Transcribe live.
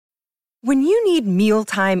When you need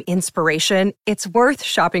mealtime inspiration, it's worth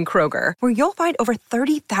shopping Kroger, where you'll find over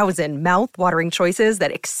 30,000 mouth-watering choices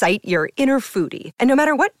that excite your inner foodie. And no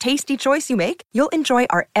matter what tasty choice you make, you'll enjoy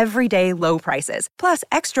our everyday low prices, plus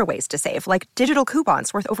extra ways to save, like digital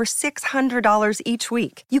coupons worth over $600 each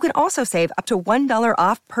week. You can also save up to $1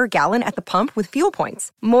 off per gallon at the pump with fuel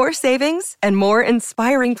points. More savings and more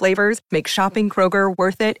inspiring flavors make shopping Kroger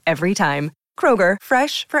worth it every time. Kroger,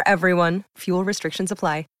 fresh for everyone. Fuel restrictions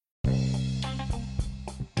apply.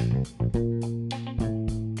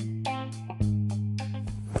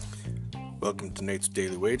 Welcome to Nate's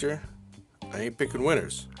Daily Wager. I ain't picking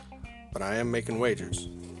winners, but I am making wagers.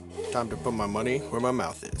 Time to put my money where my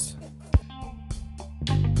mouth is.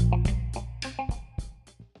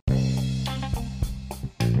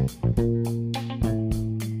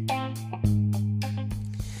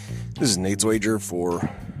 This is Nate's Wager for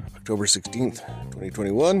October 16th,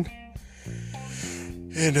 2021.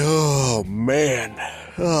 And oh man,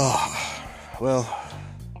 well,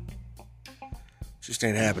 just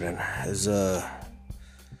ain't happening. As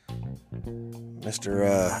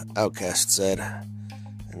Mr. Outkast said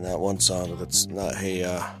in that one song that's not, hey,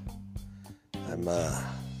 I'm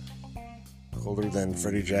colder than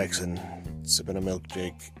Freddie Jackson sipping a milk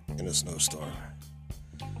shake in a snowstorm.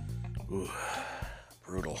 Ooh,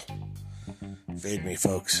 brutal. Fade me,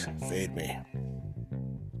 folks. Fade me.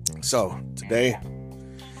 So, today,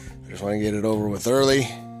 I just want to get it over with early.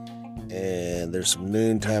 And there's some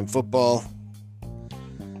noontime football.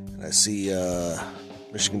 And I see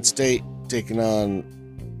Michigan State taking on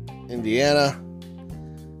Indiana.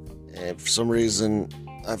 And for some reason,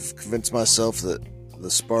 I've convinced myself that the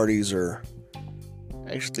Sparties are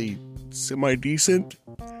actually semi-decent.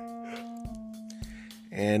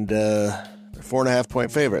 And they're 4.5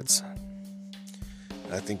 point favorites.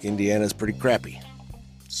 I think Indiana's pretty crappy.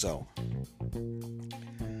 So,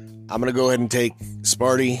 I'm going to go ahead and take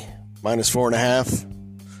Sparty minus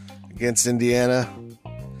 4.5 against Indiana.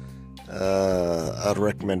 I'd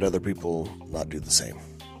recommend other people not do the same.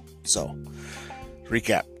 So,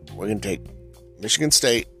 recap. We're going to take Michigan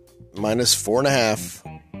State minus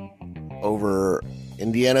 4.5 over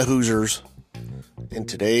Indiana Hoosiers in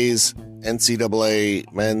today's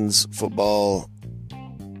NCAA men's football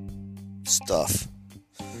stuff.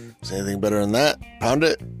 Is anything better than that? Pound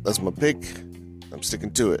it. That's my pick. I'm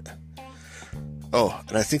sticking to it. Oh,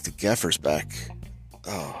 and I think the Gaffer's back.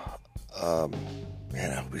 Oh,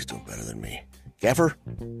 man, I hope he's doing better than me. Gaffer?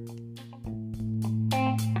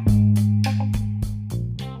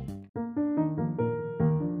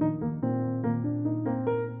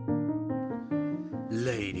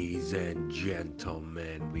 Ladies and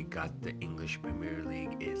gentlemen, we got the English Premier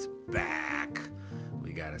League is back.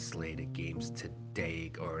 We got a slate of games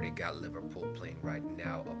today. Already got Liverpool playing right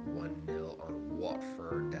now up 1-0 on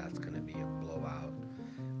Watford. That's going to be a blowout.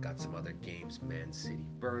 Got some other games, Man City,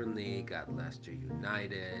 Burnley, got Leicester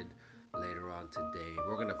United. Later on today,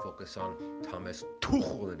 we're going to focus on Thomas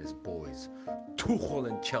Tuchel and his boys. Tuchel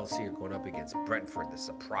and Chelsea are going up against Brentford, the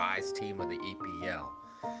surprise team of the EPL.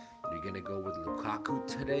 You're going to go with Lukaku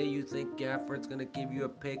today? You think Gafford's going to give you a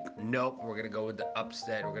pick? Nope. We're going to go with the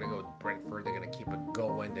upset. We're going to go with Brentford. They're going to keep it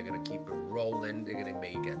going. They're going to keep it rolling. They're going to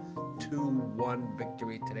make a 2-1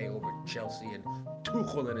 victory today over Chelsea. And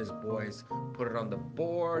Tuchel and his boys put it on the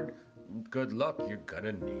board. Good luck. You're going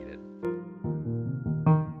to need it.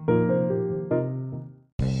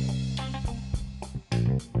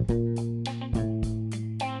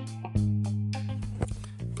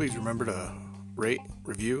 Please remember to rate,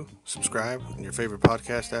 review, subscribe in your favorite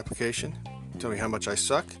podcast application. Tell me how much I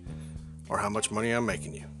suck or how much money I'm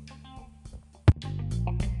making you.